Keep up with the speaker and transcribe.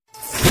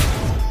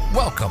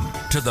Welcome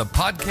to the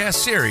podcast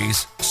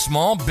series,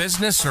 Small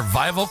Business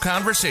Survival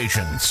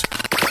Conversations.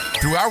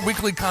 Through our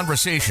weekly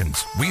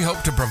conversations, we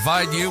hope to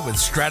provide you with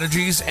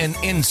strategies and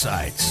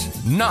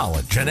insights,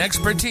 knowledge and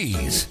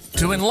expertise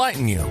to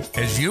enlighten you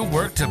as you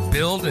work to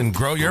build and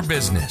grow your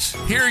business.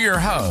 Here are your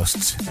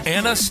hosts,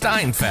 Anna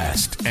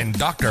Steinfest and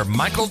Dr.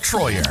 Michael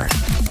Troyer.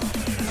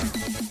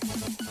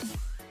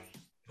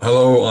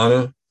 Hello,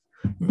 Anna.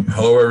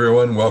 Hello,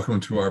 everyone. Welcome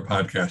to our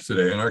podcast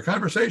today and our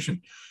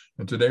conversation.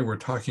 And today we're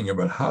talking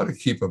about how to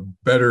keep a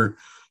better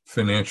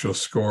financial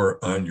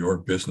score on your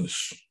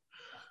business.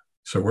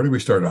 So where do we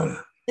start,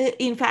 Anna?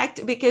 In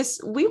fact, because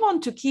we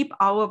want to keep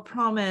our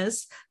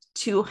promise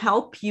to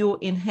help you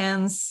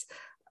enhance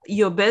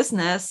your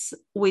business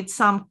with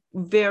some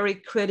very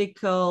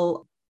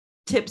critical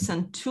tips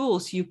and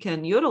tools you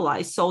can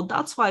utilize. So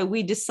that's why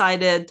we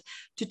decided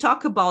to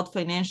talk about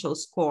financial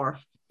score.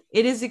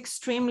 It is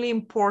extremely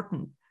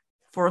important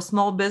for a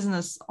small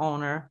business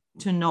owner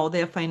to know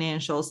their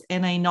financials.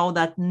 And I know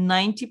that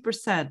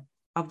 90%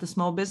 of the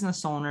small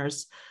business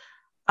owners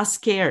are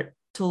scared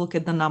to look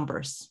at the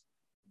numbers.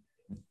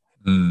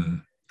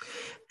 And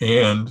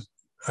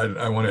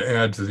I want to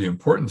add to the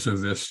importance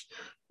of this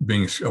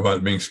being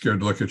scared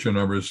to look at your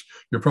numbers.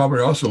 You're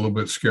probably also a little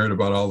bit scared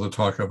about all the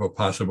talk of a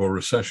possible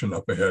recession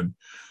up ahead.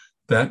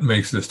 That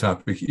makes this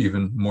topic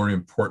even more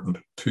important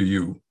to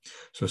you.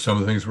 So some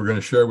of the things we're going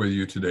to share with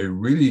you today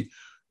really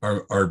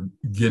are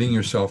getting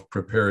yourself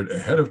prepared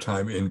ahead of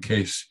time in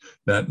case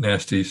that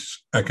nasty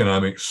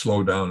economic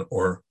slowdown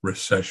or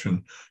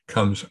recession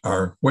comes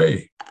our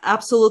way.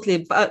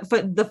 Absolutely. But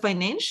the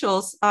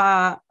financials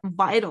are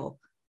vital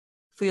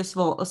for your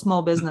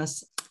small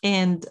business.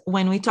 And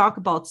when we talk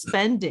about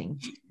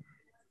spending,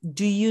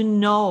 do you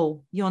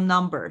know your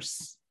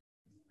numbers?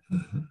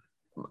 Mm-hmm.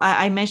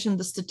 I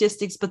mentioned the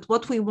statistics, but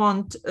what we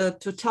want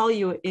to tell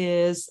you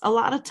is a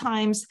lot of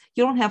times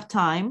you don't have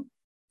time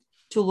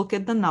to look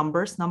at the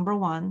numbers, number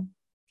one.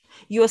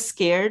 You're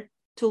scared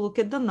to look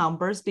at the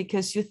numbers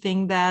because you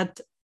think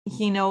that,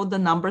 the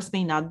numbers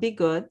may not be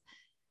good.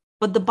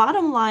 But the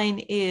bottom line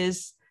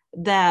is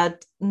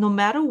that no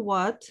matter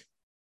what,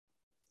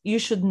 you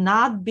should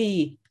not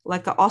be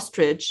like an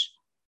ostrich,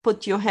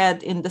 put your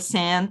head in the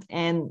sand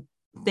and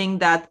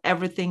think that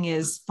everything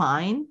is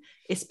fine,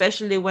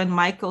 especially when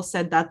Michael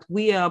said that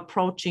we are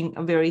approaching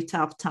a very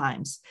tough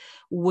times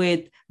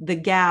with the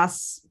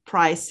gas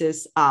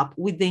prices up,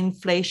 with the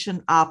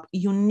inflation up.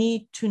 You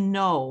need to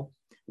know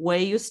where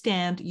you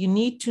stand. You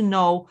need to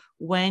know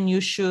when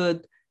you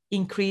should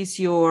increase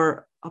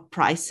your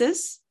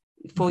prices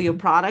for your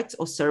products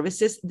or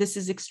services. This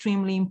is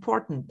extremely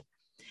important.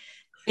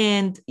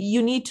 And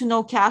you need to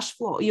know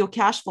your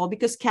cash flow,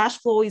 because cash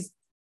flow is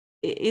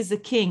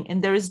the king.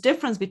 And there is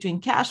difference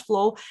between cash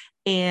flow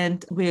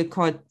and we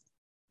call it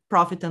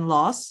profit and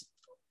loss,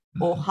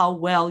 or how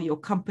well your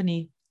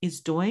company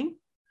is doing.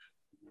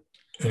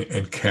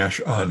 And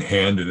cash on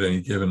hand at any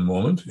given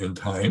moment in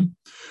time.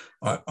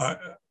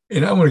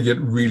 And I want to get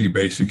really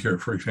basic here.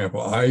 For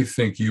example, I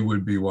think you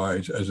would be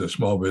wise as a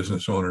small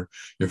business owner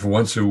if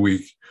once a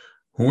week,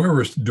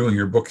 whoever's doing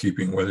your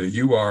bookkeeping, whether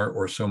you are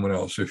or someone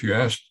else, if you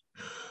asked,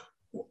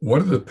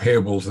 what are the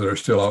payables that are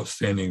still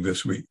outstanding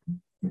this week?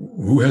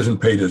 Who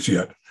hasn't paid us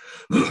yet?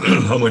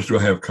 How much do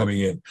I have coming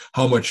in?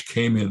 How much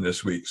came in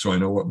this week? So I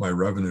know what my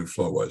revenue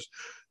flow was.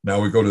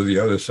 Now we go to the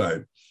other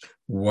side.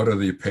 What are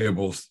the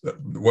payables?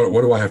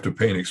 What do I have to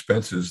pay in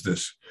expenses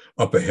this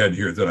up ahead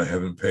here that I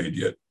haven't paid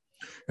yet?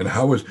 And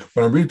what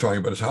I'm really talking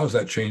about is how has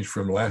that changed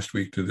from last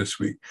week to this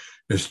week?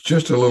 It's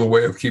just a little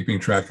way of keeping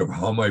track of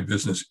how my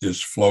business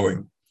is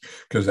flowing,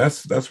 because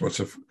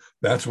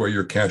that's where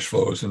your cash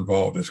flow is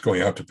involved. It's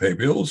going out to pay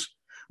bills,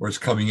 or it's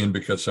coming in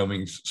because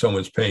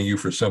someone's paying you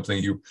for something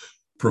you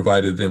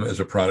provided them as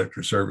a product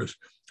or service.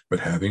 But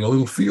having a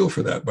little feel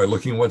for that by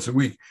looking once a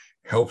week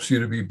helps you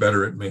to be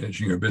better at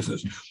managing your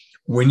business.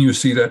 When you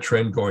see that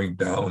trend going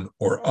down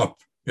or up,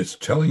 it's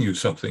telling you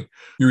something.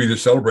 You're either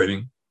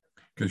celebrating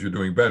because you're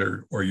doing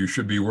better, or you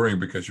should be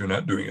worrying because you're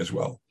not doing as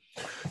well.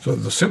 So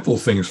the simple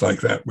things like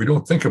that, we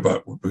don't think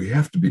about, we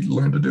have to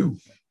learn to do.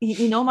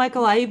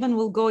 Michael, I even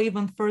will go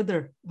even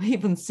further,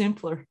 even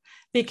simpler,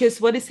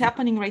 because what is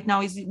happening right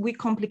now is we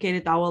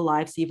complicated our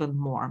lives even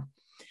more.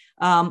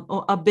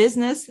 A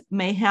business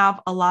may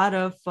have a lot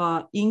of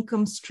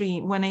income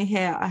stream. When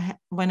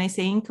I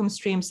say income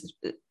streams,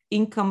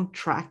 income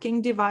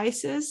tracking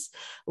devices,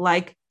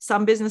 like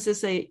some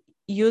businesses are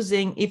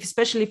using,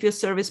 especially if you're a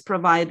service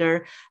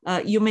provider,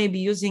 you may be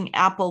using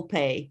Apple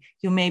Pay,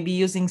 you may be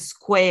using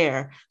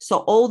Square. So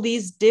all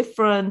these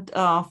different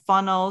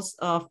funnels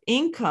of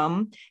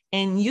income,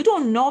 and you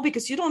don't know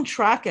because you don't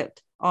track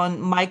it.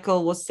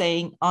 Michael was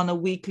saying on a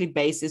weekly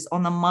basis,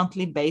 on a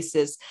monthly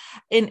basis.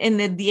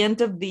 And at the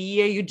end of the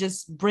year, you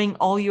just bring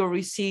all your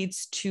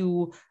receipts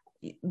to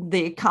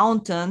the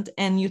accountant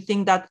and you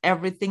think that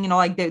everything,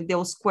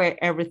 they'll square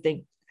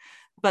everything.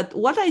 But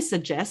what I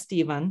suggest,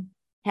 even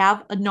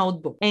have a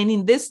notebook. And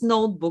in this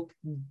notebook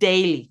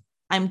daily,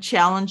 I'm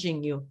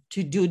challenging you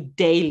to do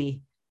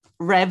daily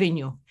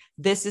revenue.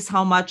 This is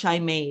how much I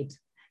made.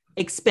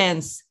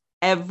 Expense.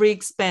 every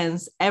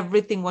expense,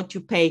 everything what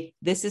you pay.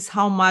 This is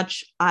how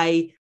much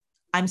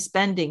I'm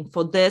spending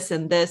for this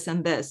and this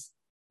and this.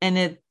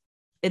 And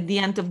at the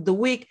end of the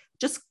week,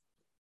 just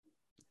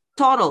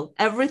total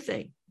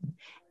everything.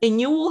 And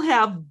you will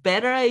have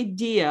better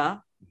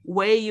idea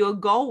where you're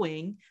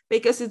going,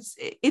 because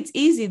it's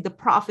easy, the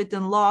profit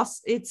and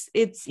loss. It's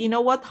you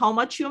know what, how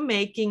much you're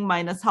making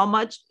minus how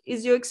much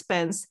is your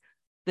expense.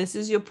 This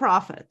is your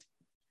profit.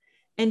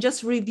 And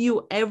just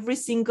review every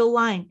single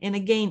line. And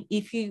again,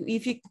 if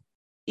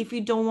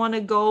you don't want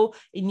to go,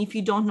 and if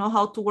you don't know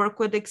how to work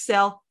with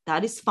Excel,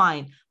 that is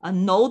fine. A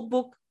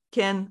notebook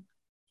can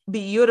be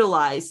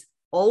utilized,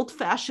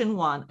 old-fashioned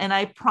one. And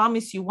I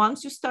promise you,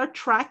 once you start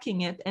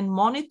tracking it and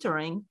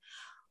monitoring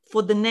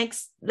for the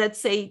next,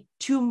 let's say,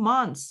 2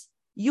 months,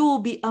 you will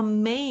be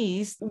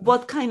amazed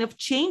what kind of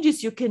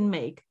changes you can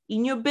make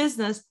in your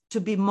business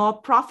to be more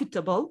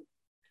profitable,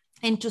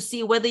 and to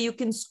see whether you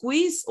can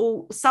squeeze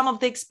or some of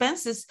the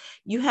expenses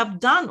you have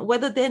done,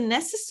 whether they're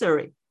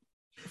necessary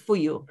for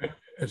you.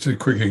 It's a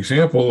quick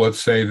example. Let's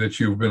say that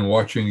you've been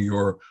watching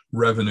your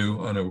revenue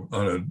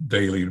on a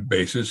daily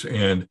basis,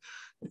 and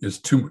it's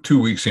two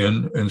weeks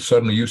in, and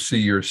suddenly you see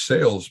your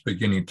sales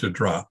beginning to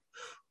drop.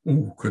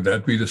 Ooh, could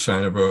that be the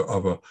sign of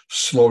a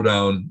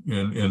slowdown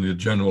in the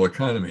general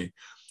economy?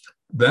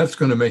 That's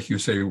going to make you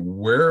say,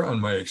 where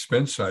on my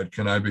expense side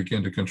can I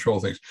begin to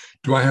control things?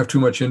 Do I have too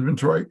much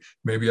inventory?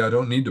 Maybe I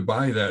don't need to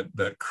buy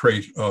that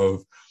crate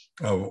of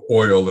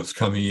oil that's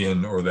coming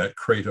in, or that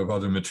crate of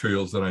other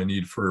materials that I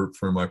need for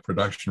my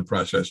production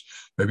process.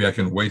 Maybe I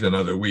can wait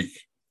another week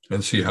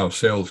and see how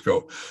sales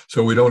go,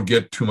 so we don't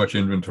get too much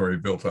inventory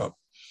built up.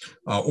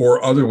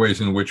 Or other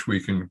ways in which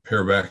we can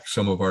pare back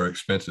some of our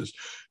expenses.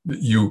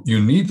 You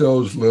need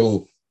those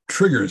little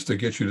triggers to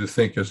get you to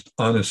think, as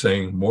Anna is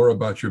saying, more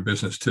about your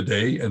business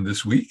today and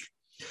this week,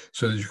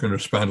 so that you can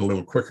respond a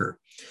little quicker.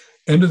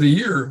 End of the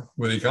year,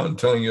 with the accountant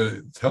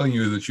telling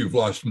you that you've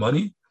lost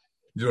money,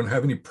 you don't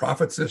have any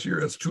profits this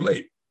year, it's too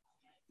late.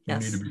 You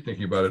need to be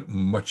thinking about it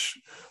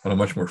on a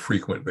much more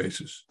frequent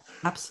basis.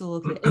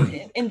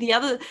 Absolutely. And the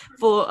other,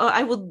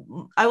 I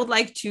would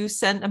like to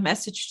send a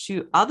message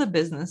to other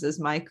businesses,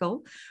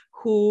 Michael,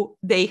 who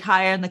they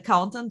hire an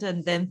accountant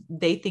and then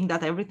they think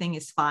that everything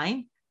is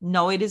fine.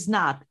 No, it is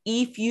not.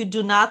 If you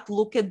do not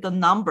look at the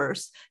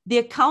numbers, the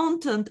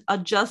accountant are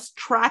just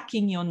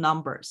tracking your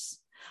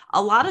numbers.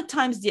 A lot of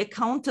times the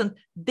accountant,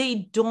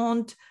 they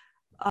don't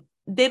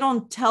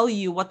tell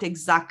you what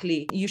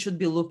exactly you should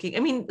be looking. I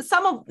mean,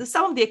 some of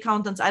the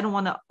accountants, I don't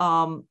want to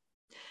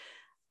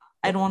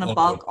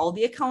bulk all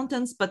the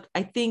accountants, but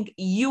I think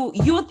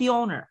you're the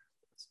owner.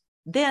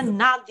 They're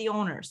not the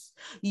owners.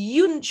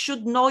 You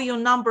should know your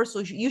numbers, so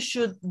you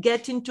should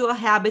get into a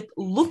habit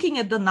looking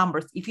at the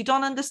numbers. If you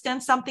don't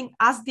understand something,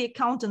 ask the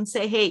accountant,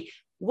 say, hey,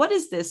 what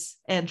is this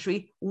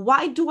entry?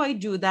 Why do I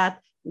do that?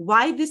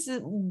 Why this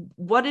is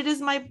what it is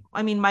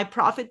my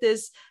profit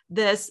is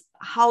this.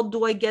 How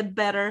do I get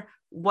better?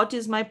 What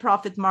is my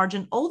profit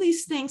margin? All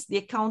these things the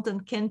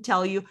accountant can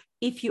tell you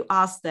if you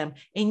ask them,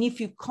 and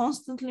if you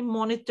constantly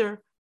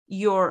monitor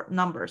your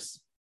numbers.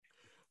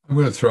 I'm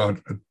going to throw out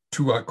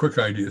two quick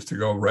ideas to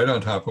go right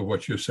on top of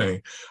what you're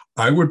saying.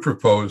 I would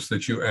propose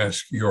that you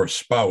ask your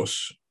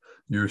spouse,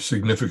 your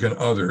significant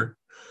other,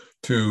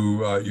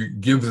 to you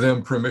give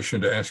them permission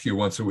to ask you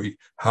once a week,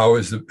 how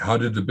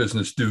did the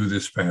business do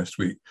this past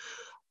week?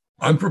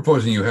 I'm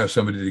proposing you have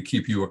somebody to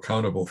keep you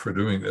accountable for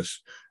doing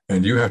this.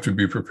 And you have to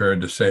be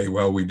prepared to say,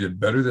 well, we did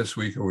better this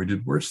week, or we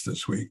did worse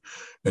this week,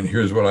 and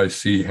here's what I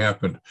see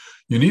happened.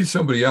 You need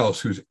somebody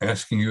else who's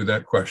asking you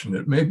that question.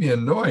 It may be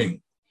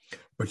annoying,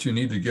 but you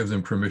need to give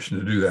them permission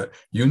to do that.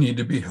 You need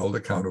to be held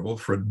accountable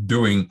for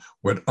doing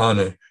what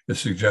Anna is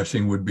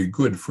suggesting would be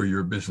good for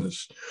your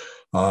business.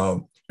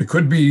 It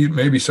could be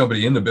maybe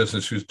somebody in the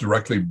business who's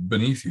directly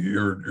beneath you,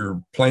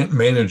 your plant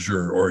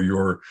manager or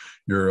your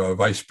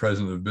vice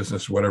president of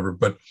business, whatever,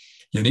 but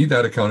you need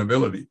that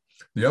accountability.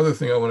 The other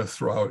thing I want to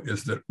throw out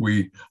is that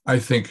I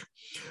think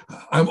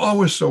I'm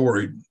always so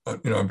worried,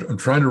 I'm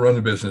trying to run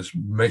a business,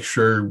 make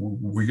sure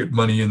we get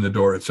money in the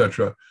door, et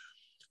cetera.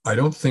 I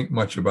don't think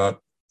much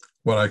about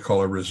what I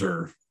call a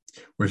reserve,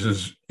 which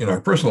is in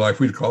our personal life,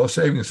 we'd call a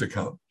savings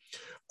account.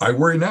 I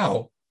worry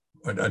now,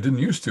 I didn't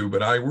used to,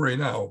 but I worry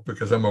now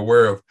because I'm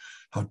aware of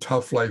how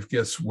tough life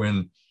gets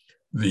when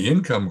the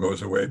income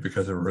goes away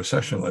because of a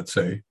recession, let's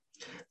say,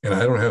 and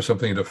I don't have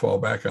something to fall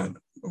back on,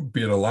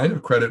 be it a line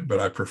of credit, but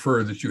I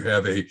prefer that you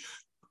have a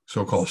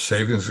so-called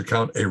savings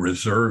account, a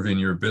reserve in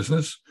your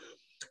business.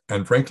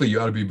 And frankly, you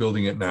ought to be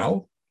building it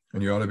now,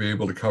 and you ought to be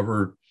able to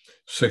cover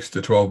 6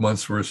 to 12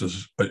 months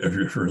versus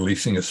if you're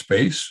leasing a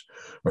space,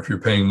 or if you're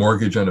paying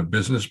mortgage on a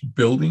business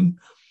building,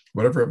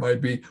 whatever it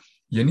might be,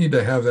 you need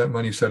to have that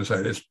money set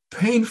aside. It's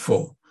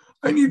painful.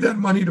 I need that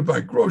money to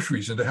buy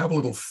groceries and to have a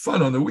little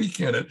fun on the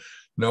weekend.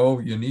 No,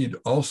 you need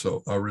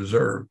also a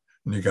reserve.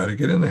 And you got to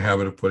get in the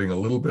habit of putting a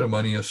little bit of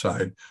money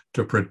aside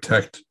to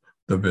protect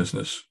the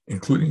business,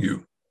 including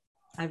you.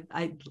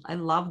 I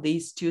love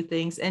these two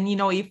things. And,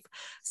 if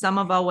some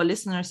of our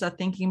listeners are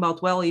thinking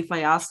about, well, if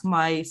I ask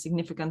my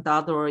significant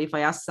other, or if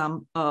I ask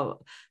some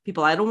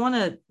people, I don't want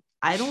to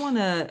I don't want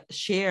to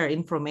share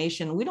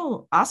information. We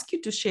don't ask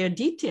you to share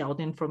detailed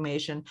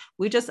information.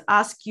 We just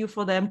ask you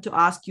for them to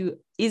ask you,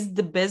 is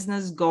the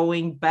business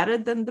going better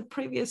than the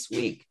previous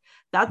week?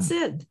 That's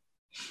it.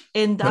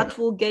 And that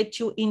will get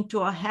you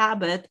into a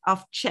habit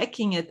of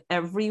checking it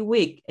every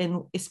week.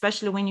 And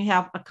especially when you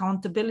have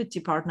accountability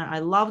partner. I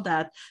love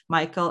that,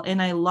 Michael.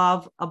 And I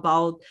love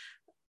about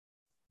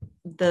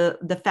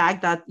the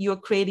fact that you're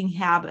creating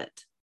habit.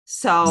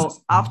 So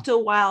after a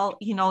while,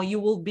 you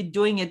will be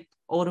doing it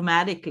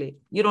automatically.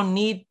 You don't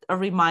need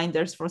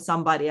reminders for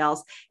somebody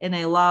else. And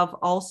I love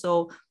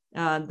also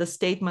the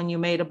statement you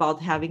made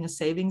about having a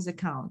savings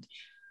account,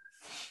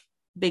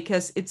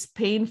 because it's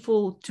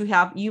painful to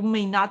have, you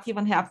may not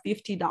even have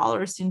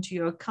 $50 into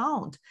your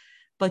account,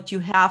 but you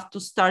have to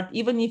start,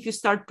 even if you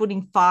start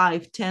putting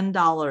 $5,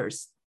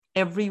 $10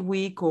 every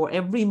week or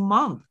every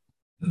month,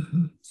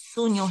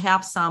 soon you'll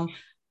have some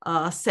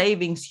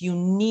savings. You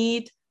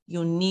need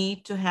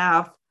to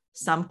have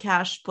some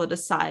cash put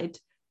aside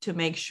to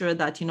make sure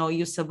that,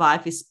 you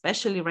survive,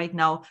 especially right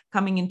now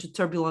coming into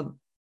turbulent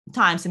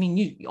times. I mean,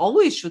 you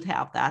always should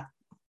have that,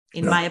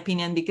 in my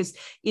opinion, because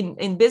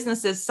in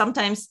businesses,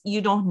 sometimes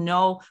you don't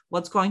know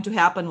what's going to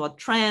happen, what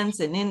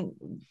trends and in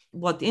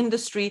what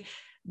industry,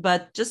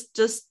 but just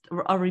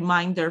a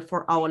reminder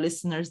for our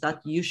listeners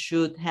that you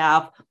should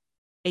have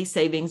a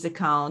savings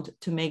account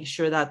to make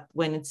sure that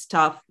when it's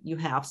tough, you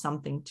have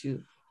something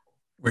to.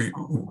 We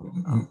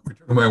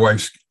took my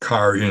wife's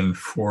car in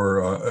for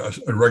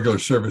a regular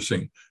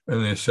servicing,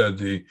 and they said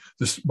a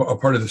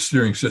part of the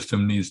steering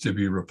system needs to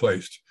be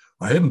replaced.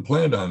 I hadn't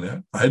planned on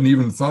that. I hadn't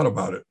even thought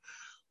about it.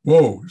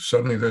 Whoa,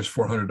 suddenly there's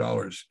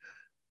 $400.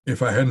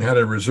 If I hadn't had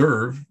a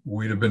reserve,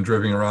 we'd have been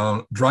driving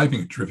around with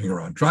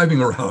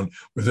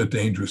a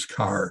dangerous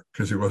car,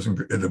 because it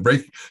wasn't,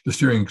 the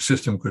steering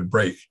system could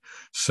break.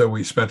 So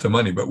we spent the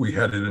money, but we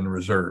had it in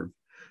reserve.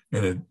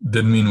 And it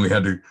didn't mean we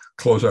had to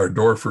close our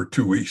door for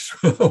 2 weeks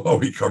while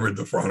we covered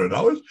the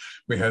 $400.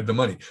 We had the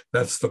money.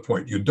 That's the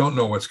point. You don't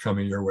know what's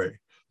coming your way.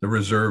 The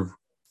reserve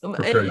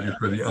prepares you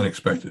for the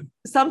unexpected.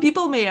 Some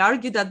people may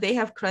argue that they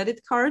have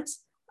credit cards.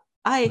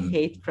 I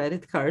hate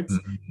credit cards.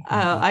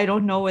 I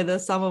don't know whether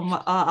some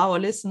of our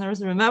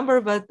listeners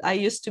remember, but I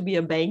used to be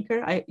a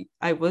banker.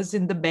 I was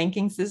in the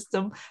banking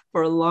system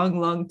for a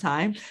long, long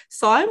time.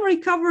 So I'm a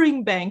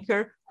recovering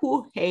banker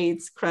who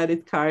hates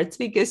credit cards,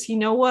 because you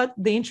know what?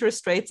 The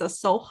interest rates are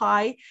so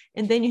high,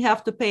 and then you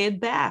have to pay it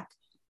back.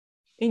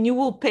 And you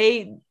will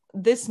pay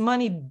this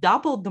money,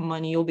 double the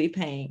money you'll be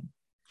paying.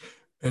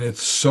 And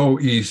it's so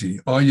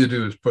easy. All you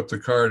do is put the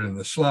card in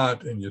the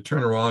slot and you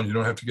turn around. You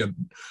don't have to get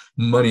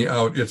money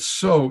out. It's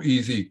so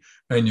easy,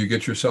 and you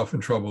get yourself in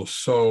trouble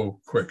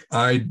so quick.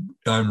 I'm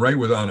right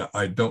with Anna.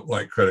 I don't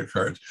like credit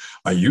cards.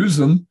 I use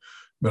them,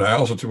 but I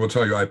also will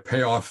tell you, I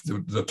pay off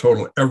the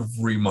total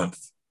every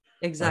month.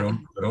 Exactly.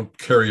 I don't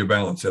carry a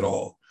balance at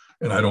all,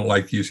 and I don't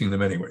like using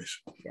them anyways.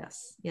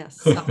 Yes.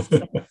 I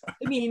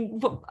mean,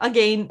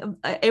 again,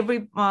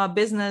 every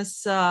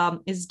business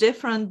is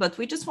different, but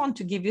we just want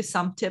to give you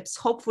some tips.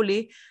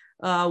 Hopefully,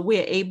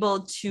 we're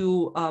able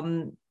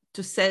to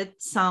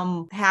set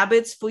some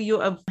habits for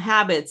you.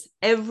 Habits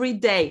every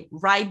day.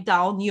 Write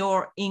down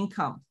your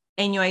income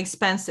and your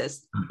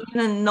expenses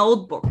in a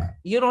notebook.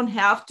 You don't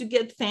have to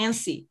get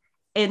fancy,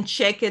 and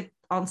check it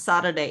on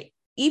Saturday.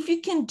 If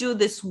you can do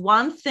this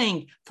one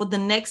thing for the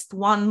next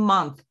 1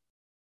 month,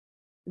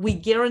 we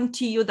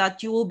guarantee you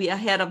that you will be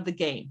ahead of the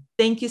game.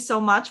 Thank you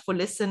so much for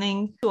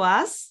listening to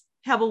us.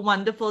 Have a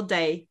wonderful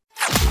day.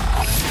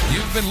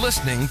 You've been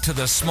listening to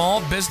the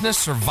Small Business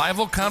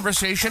Survival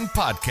Conversation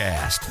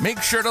podcast.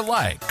 Make sure to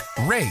like,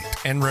 rate,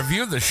 and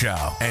review the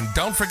show. And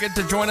don't forget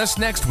to join us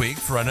next week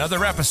for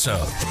another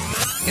episode.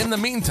 In the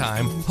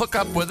meantime, hook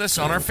up with us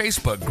on our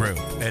Facebook group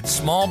at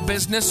Small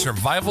Business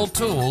Survival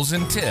Tools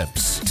and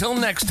Tips. Till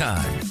next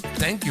time,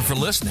 thank you for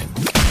listening.